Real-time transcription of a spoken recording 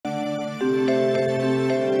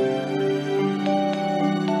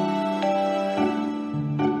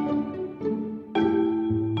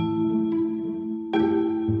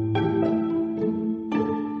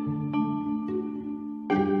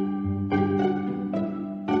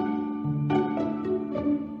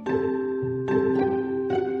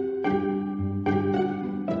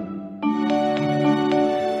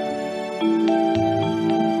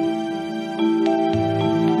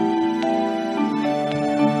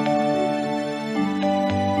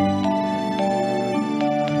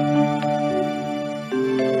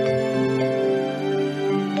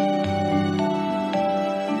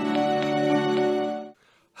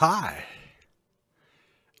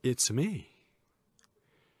It's me,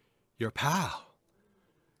 your pal,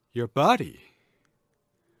 your buddy,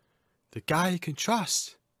 the guy you can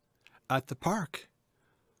trust at the park,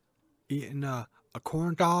 eating a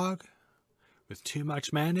corn dog with too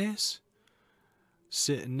much mayonnaise,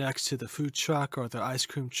 sitting next to the food truck or the ice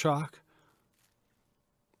cream truck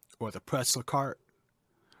or the pretzel cart,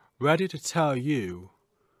 ready to tell you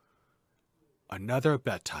another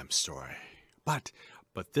bedtime story. But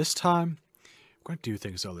this time, we're going to do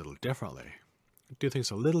things a little differently.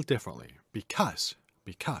 Because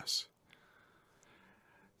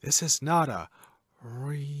this is not a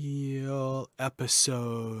real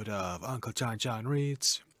episode of Uncle Johnjohn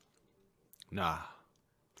Reads. Nah.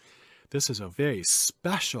 This is a very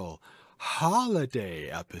special holiday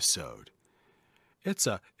episode. It's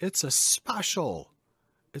a special.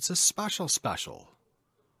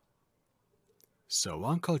 So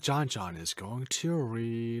Uncle Johnjohn is going to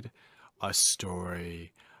read a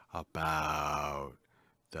story about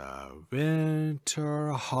the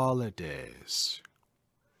winter holidays.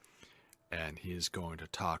 And he's going to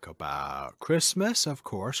talk about Christmas, of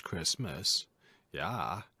course, Christmas.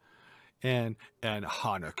 Yeah. And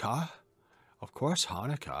Hanukkah, of course,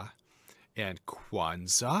 Hanukkah. And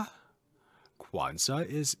Kwanzaa.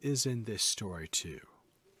 Kwanzaa is in this story too.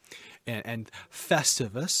 And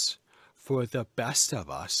Festivus, for the best of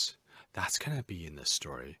us, that's going to be in this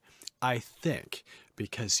story. I think,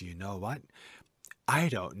 because you know what? I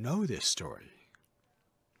don't know this story.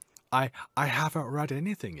 I haven't read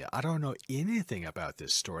anything yet. I don't know anything about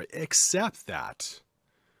this story except that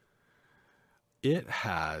it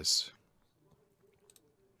has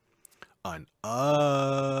an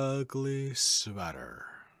ugly sweater.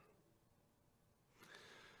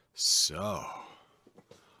 So,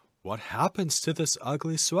 what happens to this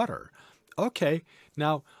ugly sweater? Okay,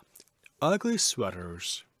 now, ugly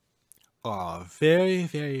sweaters are a very,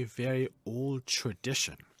 very, very old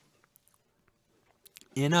tradition.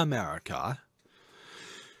 In America,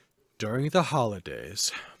 during the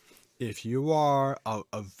holidays, if you are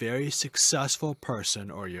a very successful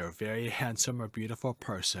person, or you're a very handsome or beautiful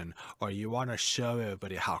person, or you want to show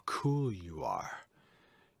everybody how cool you are,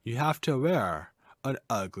 you have to wear an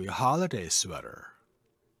ugly holiday sweater.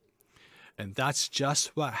 And that's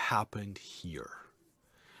just what happened here.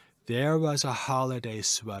 There was a holiday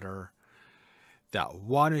sweater that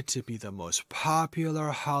wanted to be the most popular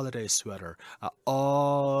holiday sweater at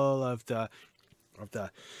all of the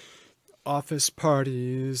office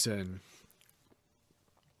parties and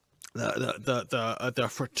the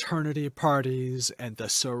fraternity parties and the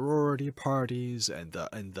sorority parties and the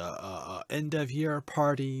end of year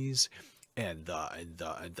parties and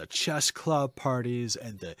the chess club parties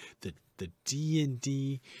and the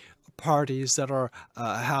D&D parties that are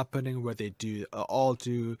happening, where they all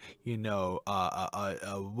do a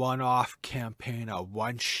one-off campaign, a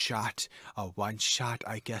one shot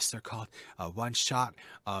I guess they're called, a one shot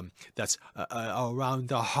that's around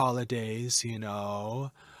the holidays, and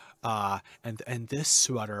this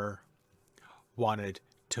sweater wanted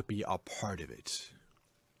to be a part of it.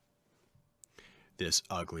 This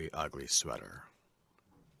ugly sweater.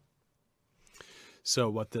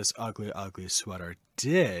 So what this ugly sweater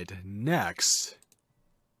did next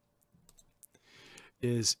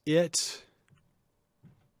is it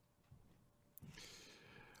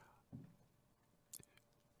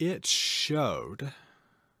showed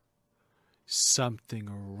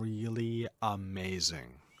something really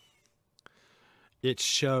amazing. It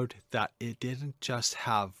showed that it didn't just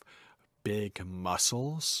have big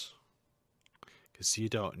muscles, because you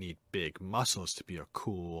don't need big muscles to be a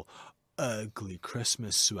cool, ugly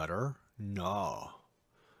Christmas sweater. No,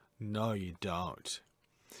 you don't.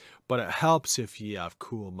 But it helps if you have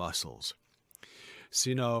cool muscles.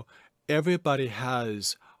 So, everybody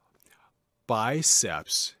has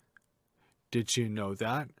biceps. Did you know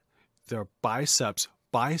that? Their biceps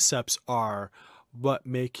are what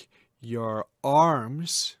make your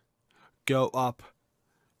arms go up,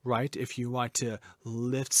 right? If you want to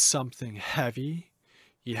lift something heavy,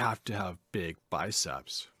 you have to have big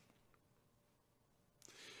biceps.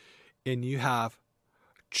 And you have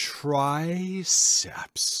triceps.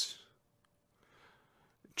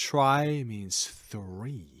 Tri means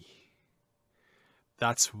 3.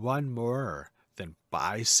 That's one more than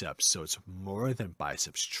biceps, so it's more than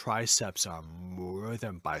biceps. Triceps are more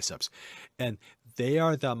than biceps. And they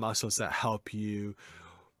are the muscles that help you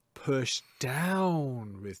push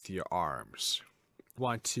down with your arms.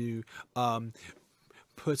 Want to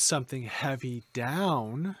put something heavy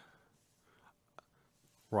down,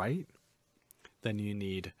 right? Then you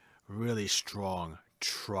need really strong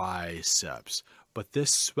triceps. But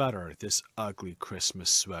this sweater, this ugly Christmas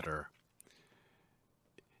sweater,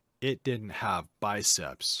 it didn't have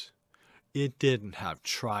biceps. It didn't have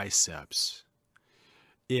triceps.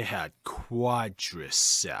 It had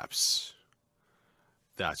quadriceps.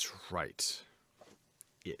 That's right.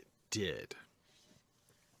 It did.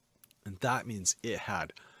 And that means it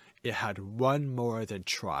had one more than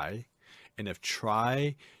tri. And if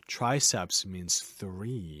triceps means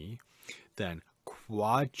 3, then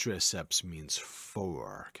quadriceps means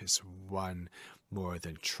 4, because one more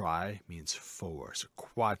than tri means 4. So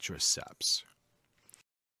quadriceps.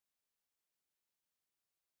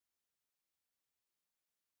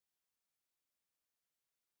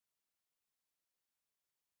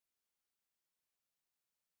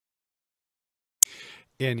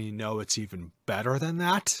 And you know what's even better than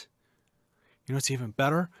that? You know what's even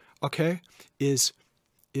better? Okay, is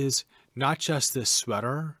not just this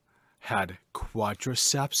sweater had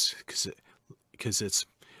quadriceps because it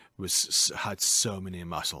had so many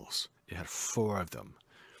muscles. It had 4 of them.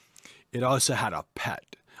 It also had a pet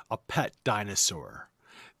dinosaur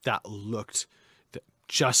that looked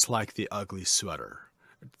just like the ugly sweater.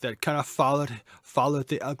 That kind of followed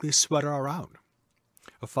the ugly sweater around.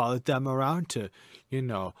 I followed them around to,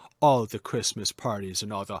 all the Christmas parties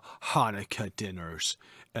and all the Hanukkah dinners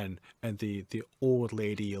and the old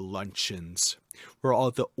lady luncheons where all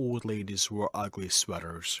the old ladies wore ugly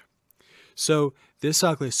sweaters. So this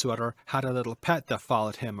ugly sweater had a little pet that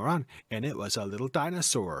followed him around, and it was a little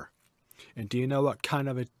dinosaur. And do you know what kind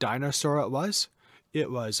of a dinosaur it was? It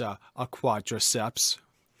was a quadriceps.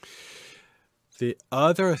 The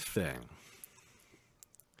other thing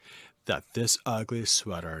that this ugly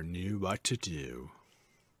sweater knew what to do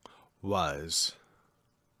was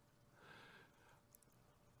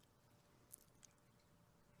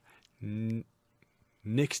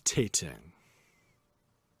nictating.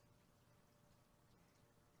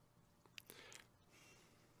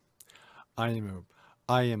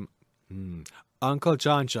 Uncle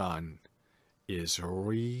Johnjohn is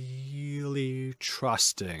really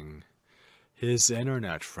trusting his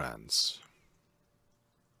internet friends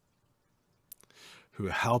who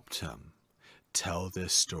helped him tell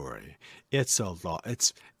this story. It's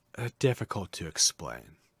difficult to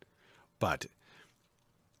explain, but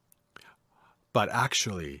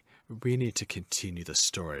actually we need to continue the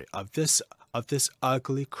story of this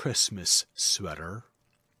ugly Christmas sweater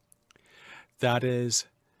that is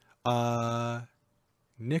nictating.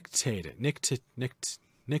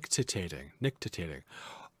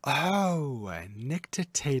 Oh,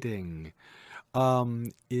 nictating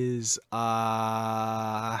is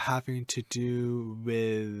having to do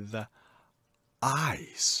with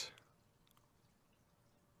eyes.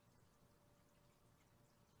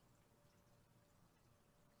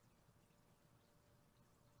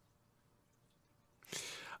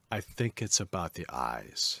 I think it's about the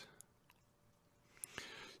eyes.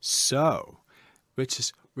 So,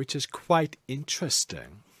 which is quite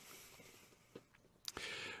interesting,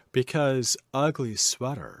 because ugly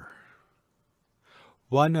sweater,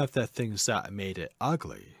 one of the things that made it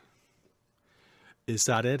ugly is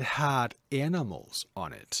that it had animals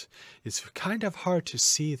on it. It's kind of hard to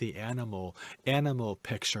see the animal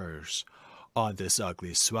pictures on this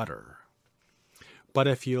ugly sweater. But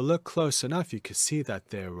if you look close enough, you could see that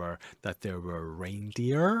there were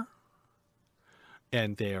reindeer,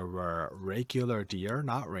 and there were regular deer,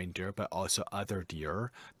 not reindeer, but also other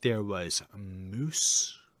deer. There was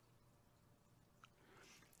moose.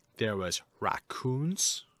 There was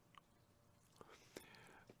raccoons.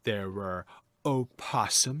 There were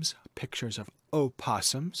opossums, pictures of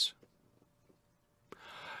opossums.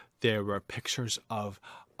 There were pictures of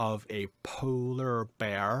a polar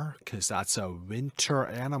bear, because that's a winter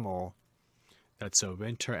animal. That's a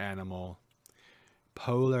winter animal.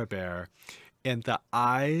 Polar bear. And the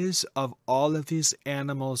eyes of all of these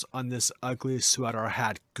animals on this ugly sweater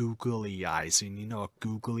had googly eyes. And you know what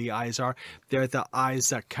googly eyes are? They're the eyes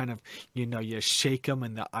that kind of, you shake them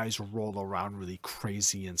and the eyes roll around really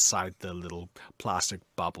crazy inside the little plastic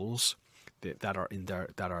bubbles that are in there,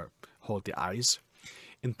 hold the eyes.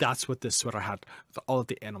 And that's what this sweater had. All of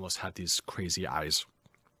the animals had these crazy eyes.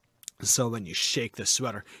 So when you shake the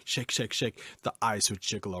sweater, shake, the eyes would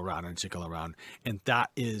jiggle around. And that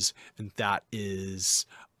is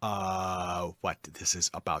what this is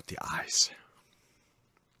about, the eyes.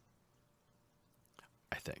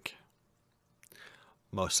 I think.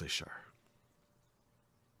 Mostly sure.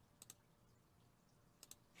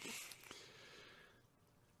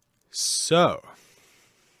 So,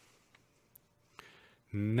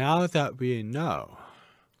 now that we know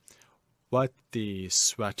what the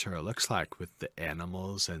sweater looks like with the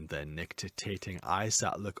animals and the nictitating eyes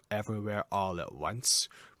that look everywhere all at once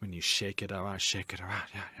when you shake it around,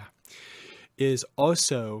 yeah, is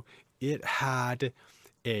also it had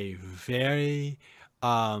a very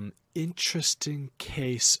interesting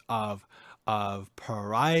case of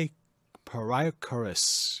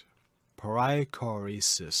perichoresis.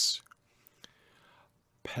 Perichoresis.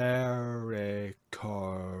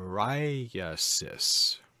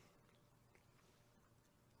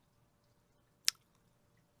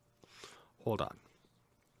 Hold on.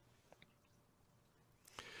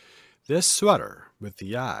 This sweater with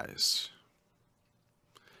the eyes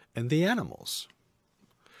and the animals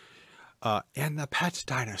and the pet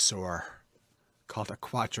dinosaur called a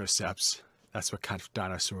quadriceps. That's what kind of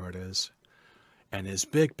dinosaur it is. And his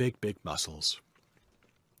big, big, big muscles.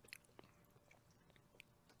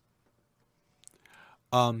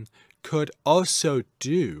 Could also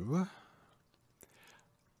do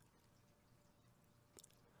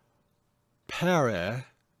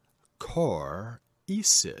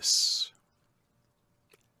perichoresis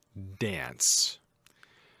dance.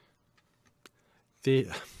 The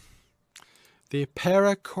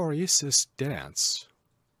perichoresis dance,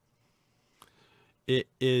 it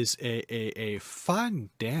is a fun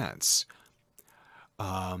dance.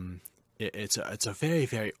 It's a very,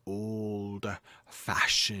 very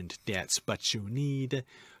old-fashioned dance, but you need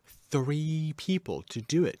 3 people to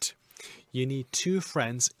do it. You need 2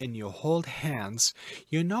 friends, and you hold hands.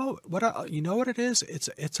 You know what it is?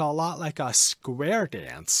 It's a lot like a square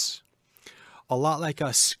dance. A lot like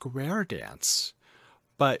a square dance.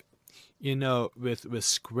 But you know, with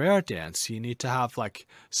square dance, you need to have like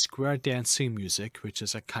square dancing music, which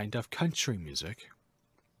is a kind of country music,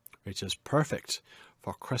 which is perfect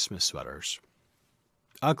for Christmas sweaters.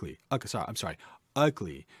 Ugly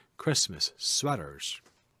Christmas sweaters.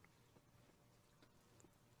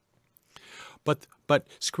 But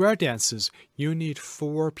square dances, you need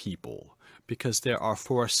 4 people because there are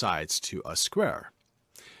 4 sides to a square.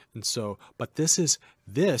 And so, but this is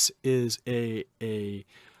a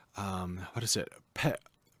what is it?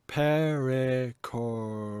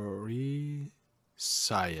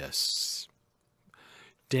 Perichoresis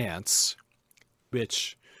dance,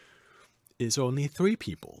 which is only 3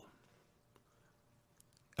 people.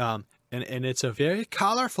 And it's a very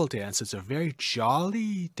colorful dance. It's a very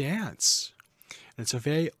jolly dance. And it's a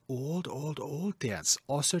very old dance.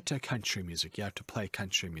 Also to country music. You have to play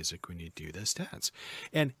country music when you do this dance.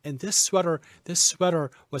 And this sweater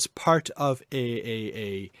was part of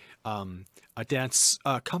a dance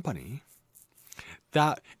company.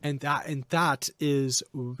 That is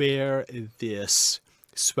where this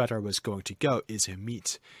sweater was going to go, is to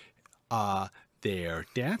meet their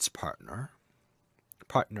dance partners,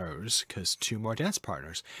 because 2 more dance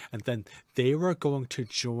partners, and then they were going to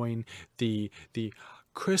join the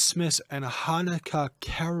Christmas and Hanukkah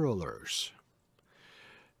carolers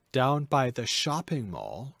down by the shopping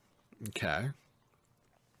mall. Okay.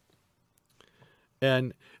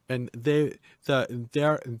 And their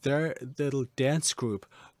little dance group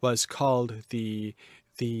was called the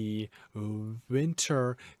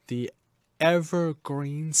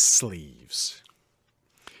Evergreen Sleeves.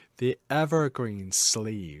 The Evergreen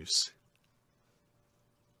Sleeves.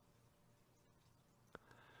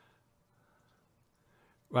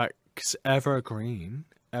 Right, because evergreen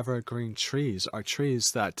trees are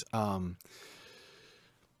trees that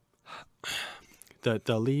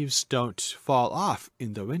the leaves don't fall off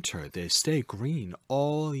in the winter. They stay green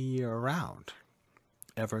all year round.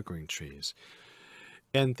 Evergreen trees.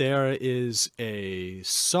 And there is a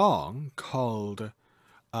song called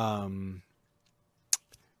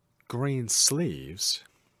Green Sleeves.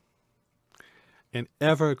 And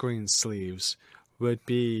evergreen sleeves would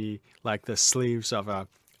be like the sleeves of a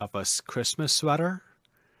Christmas sweater,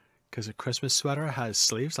 because a Christmas sweater has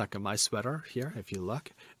sleeves, like in my sweater here. If you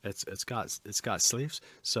look, it's got sleeves.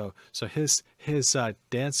 So his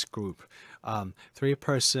dance group,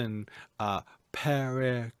 3-person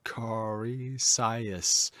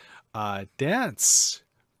perichoresis dance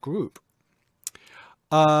group,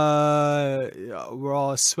 were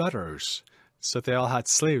all sweaters. So they all had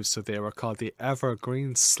sleeves, so they were called the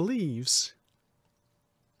Evergreen Sleeves.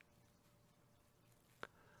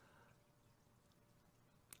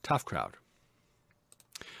 Tough crowd.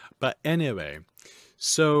 But anyway,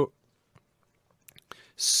 so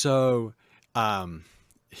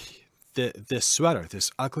this sweater,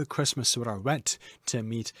 this ugly Christmas sweater, went to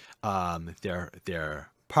meet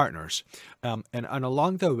their partners, and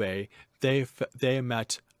along the way they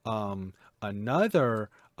met another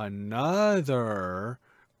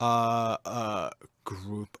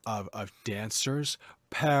group of dancers,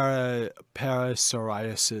 psoriasis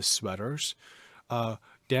sweaters,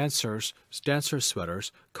 dancer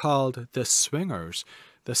sweaters called the swingers.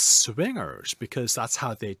 The swingers, because that's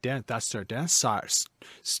how they dance. That's their dance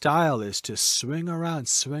style, is to swing around,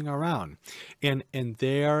 swing around. And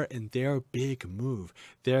their big move,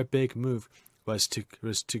 was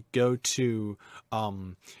to go to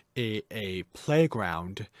a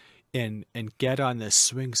playground and get on the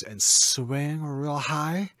swings and swing real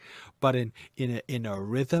high, but in a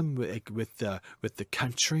rhythm with the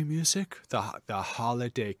country music, the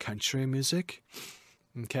holiday country music.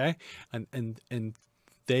 Okay, and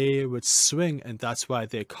they would swing, and that's why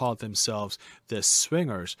they called themselves the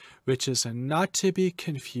swingers, which is not to be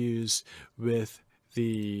confused with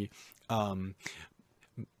the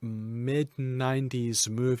mid-90s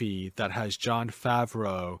movie that has Jon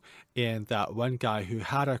Favreau and that one guy who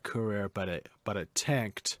had a career but it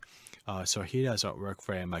tanked, so he doesn't work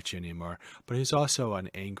very much anymore, but he's also an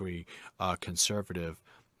angry conservative,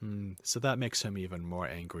 so that makes him even more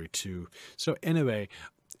angry too. So anyway,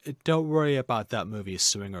 don't worry about that movie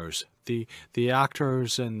Swingers. The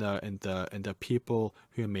actors and the people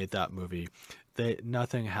who made that movie,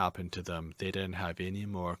 nothing happened to them. They didn't have any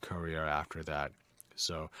more career after that.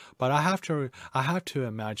 So, but I have to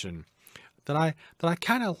imagine that I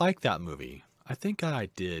kind of like that movie. I think I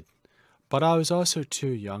did, but I was also too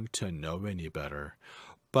young to know any better.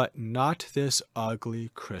 But not this ugly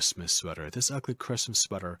Christmas sweater. This ugly Christmas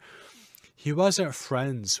sweater, he wasn't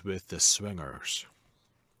friends with the swingers.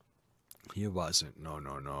 He wasn't. No.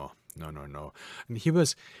 And he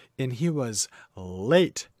was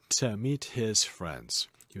late to meet his friends.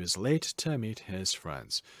 He was late to meet his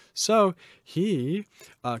friends. So he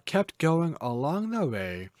kept going along the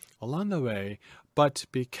way, but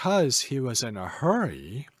because he was in a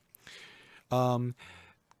hurry, the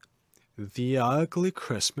ugly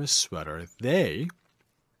Christmas sweater,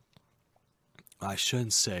 I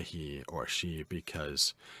shouldn't say he or she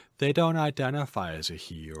because they don't identify as a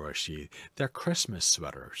he or a she. They're Christmas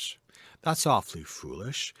sweaters. That's awfully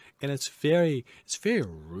foolish, and it's very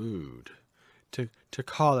rude to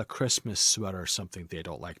call a Christmas sweater something they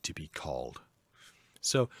don't like to be called.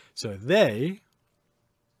 So they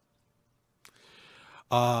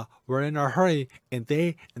were in a hurry, and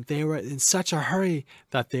they were in such a hurry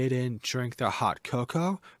that they didn't drink their hot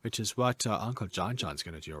cocoa, which is what Uncle Johnjohn's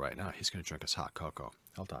going to do right now. He's going to drink his hot cocoa.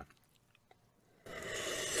 Hold on.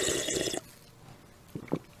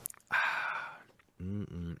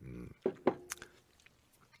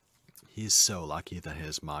 He's so lucky that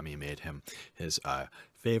his mommy made him his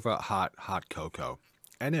favorite hot cocoa.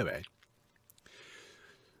 Anyway,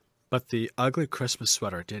 but the ugly Christmas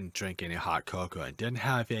sweater didn't drink any hot cocoa and didn't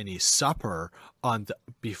have any supper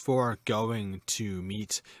before going to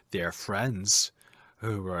meet their friends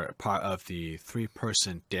who were part of the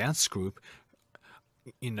 3-person dance group,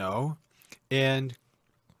 and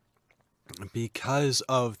because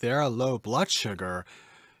of their low blood sugar,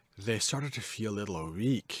 they started to feel a little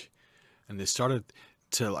weak. And they started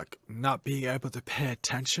to not being able to pay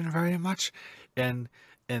attention very much, and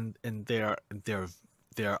their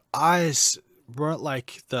eyes weren't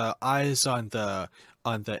like the eyes on the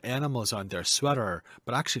animals on their sweater,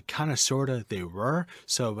 but actually kind of sort of they were.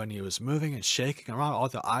 So when he was moving and shaking around, all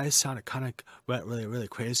the eyes went really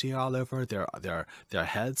crazy all over their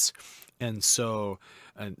heads, and so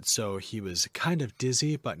he was kind of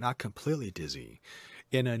dizzy, but not completely dizzy.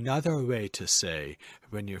 In another way to say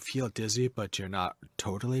when you feel dizzy but you're not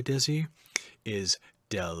totally dizzy is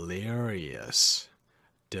delirious.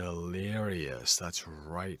 Delirious. That's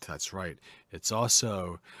right. It's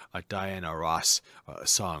also a Diana Ross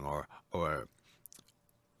song, or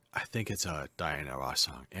I think it's a Diana Ross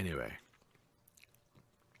song. Anyway,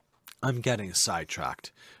 I'm getting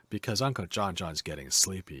sidetracked because Uncle John's getting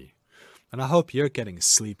sleepy. And I hope you're getting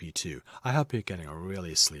sleepy too. I hope you're getting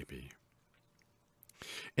really sleepy.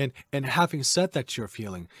 And having said that you're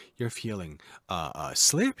feeling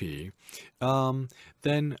sleepy,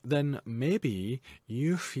 then maybe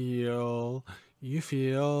you feel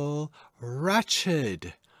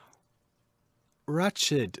wretched.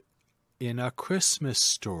 In a Christmas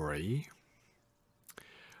story,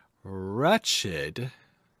 wretched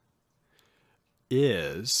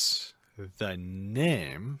is the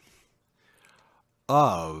name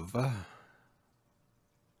of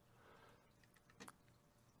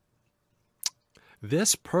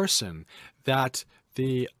this person that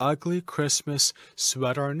the ugly Christmas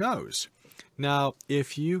sweater knows. Now,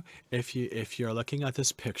 if you're looking at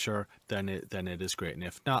this picture, then it is great, and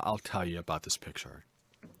if not, I'll tell you about this picture.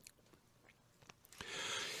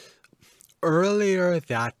 Earlier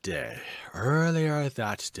that day,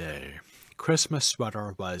 Christmas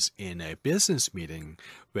Sweater was in a business meeting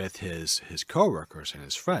with his coworkers and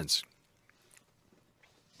his friends.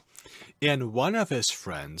 And one of his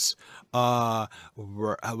friends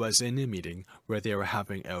was in a meeting where they were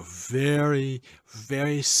having a very,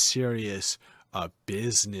 very serious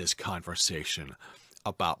business conversation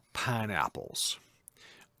about pineapples.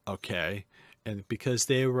 Okay? And because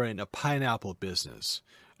they were in a pineapple business.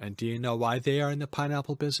 And do you know why they are in the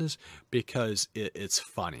pineapple business? Because it's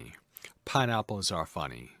funny. Pineapples are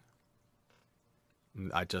funny.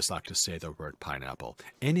 I just like to say the word pineapple.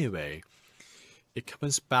 Anyway, it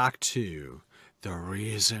comes back to the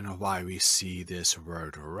reason why we see this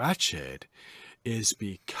word wretched is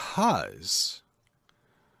because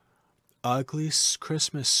Ugly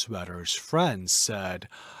Christmas Sweater's friend said,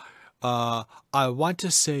 I want to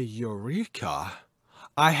say Eureka.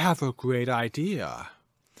 I have a great idea.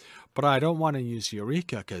 But I don't want to use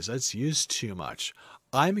Eureka because that's used too much.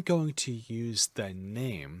 I'm going to use the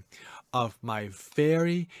name of my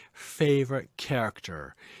very favorite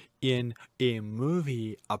character in a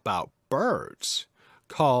movie about birds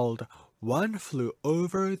called One Flew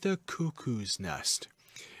Over the Cuckoo's Nest.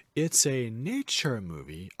 It's a nature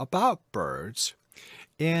movie about birds,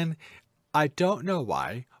 and I don't know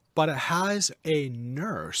why, but it has a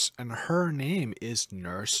nurse, and her name is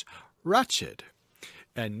Nurse Wretched.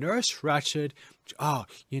 And Nurse Wretched, oh,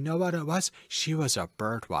 you know what it was? She was a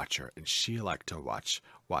bird watcher, and she liked to watch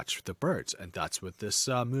the birds, and that's what this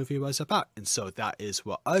movie was about. And so that is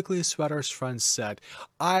what Ugly Sweater's friend said.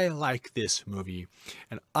 I like this movie,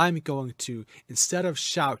 and I'm going to, instead of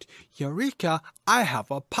shout, Eureka, I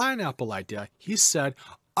have a pineapple idea. He said,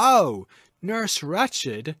 oh, Nurse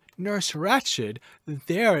Wretched,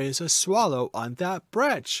 there is a swallow on that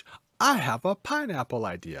branch. I have a pineapple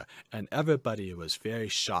idea. And everybody was very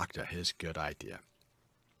shocked at his good idea.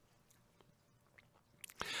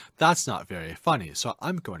 That's not very funny, so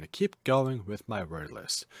I'm going to keep going with my word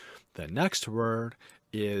list. The next word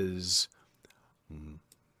is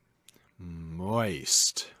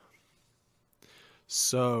moist.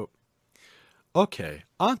 So, okay,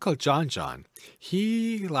 Uncle Johnjohn,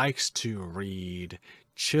 he likes to read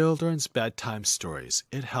children's bedtime stories.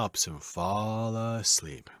 It helps him fall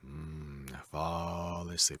asleep.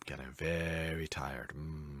 Getting very tired.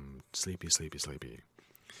 Sleepy.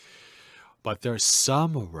 But there's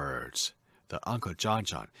some words that Uncle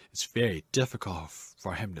Johnjohn, it's very difficult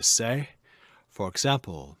for him to say. For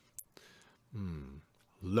example,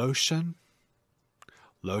 lotion.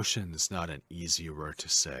 Lotion is not an easy word to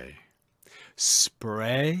say.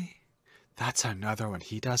 Spray. That's another one.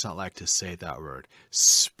 He doesn't like to say that word.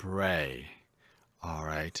 Spray. All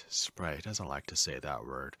right. Spray. He doesn't like to say that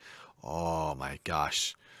word. Oh my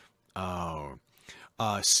gosh. Oh.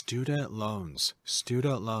 Student loans.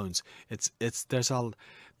 There's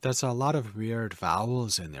a lot of weird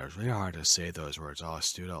vowels in there. It's really hard to say those words. Oh,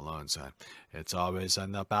 student loans. It's always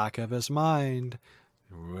in the back of his mind.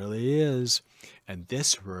 It really is. And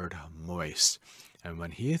this word, moist. And when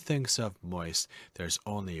he thinks of moist, there's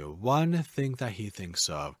only one thing that he thinks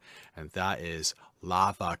of, and that is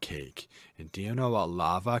lava cake. And do you know what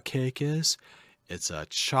lava cake is? It's a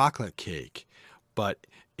chocolate cake, but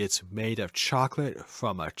it's made of chocolate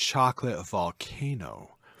from a chocolate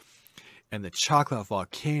volcano. And the chocolate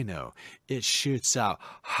volcano, it shoots out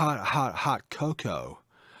hot cocoa,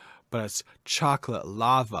 but it's chocolate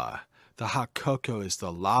lava. The hot cocoa is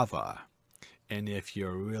the lava. And if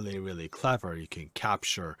you're really, really clever, you can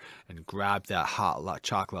capture and grab that hot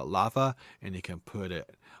chocolate lava, and you can put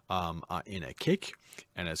it in a cake,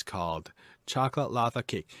 and it's called chocolate lava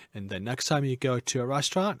cake. And the next time you go to a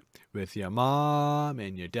restaurant with your mom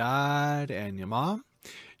and your dad and your mom,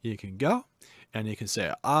 you can go and you can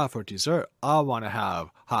say, for dessert, I want to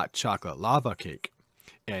have hot chocolate lava cake.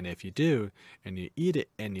 And if you do, and you eat it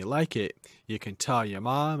and you like it, you can tell your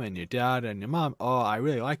mom and your dad and your mom, oh, I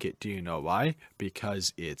really like it. Do you know why?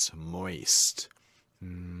 Because it's moist.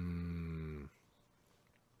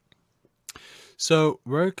 So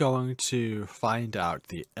we're going to find out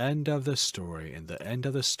the end of the story, and the end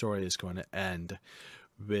of the story is going to end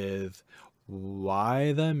with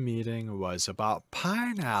why the meeting was about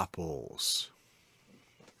pineapples.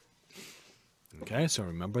 Okay, so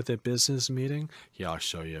remember the business meeting? Here, I'll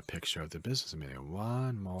show you a picture of the business meeting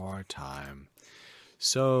one more time.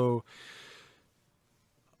 So,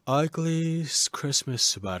 Ugly Christmas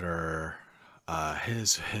Sweater,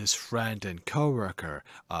 his friend and coworker,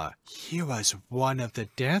 he was one of the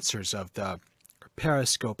dancers of the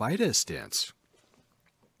periscopitis dance.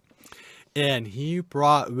 And he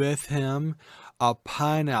brought with him a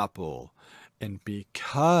pineapple. And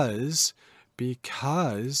because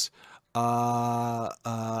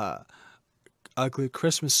Ugly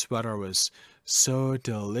Christmas Sweater was so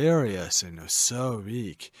delirious and was so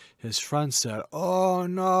weak, his friend said, "Oh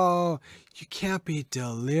no, you can't be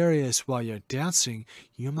delirious while you're dancing.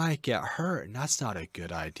 You might get hurt, and that's not a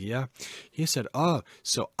good idea." He said, "Oh,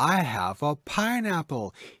 so I have a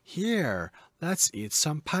pineapple. Here, let's eat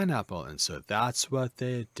some pineapple." And so that's what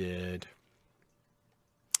they did.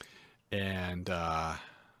 And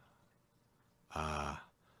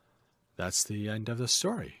that's the end of the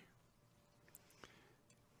story.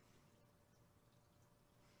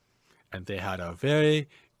 And they had a very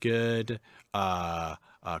good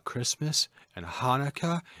Christmas and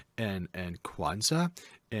Hanukkah and Kwanzaa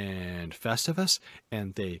and Festivus,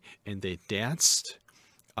 and they danced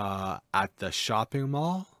at the shopping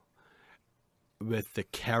mall with the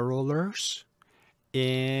carolers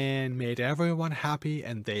and made everyone happy,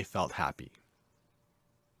 and they felt happy.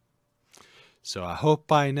 So I hope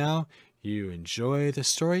by now you enjoy the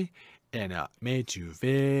story, and it made you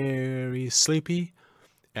very sleepy,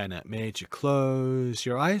 and it made you close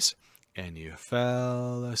your eyes, and you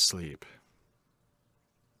fell asleep.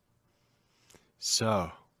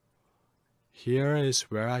 So, here is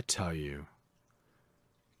where I tell you,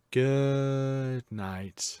 good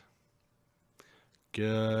night.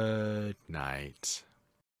 Good night.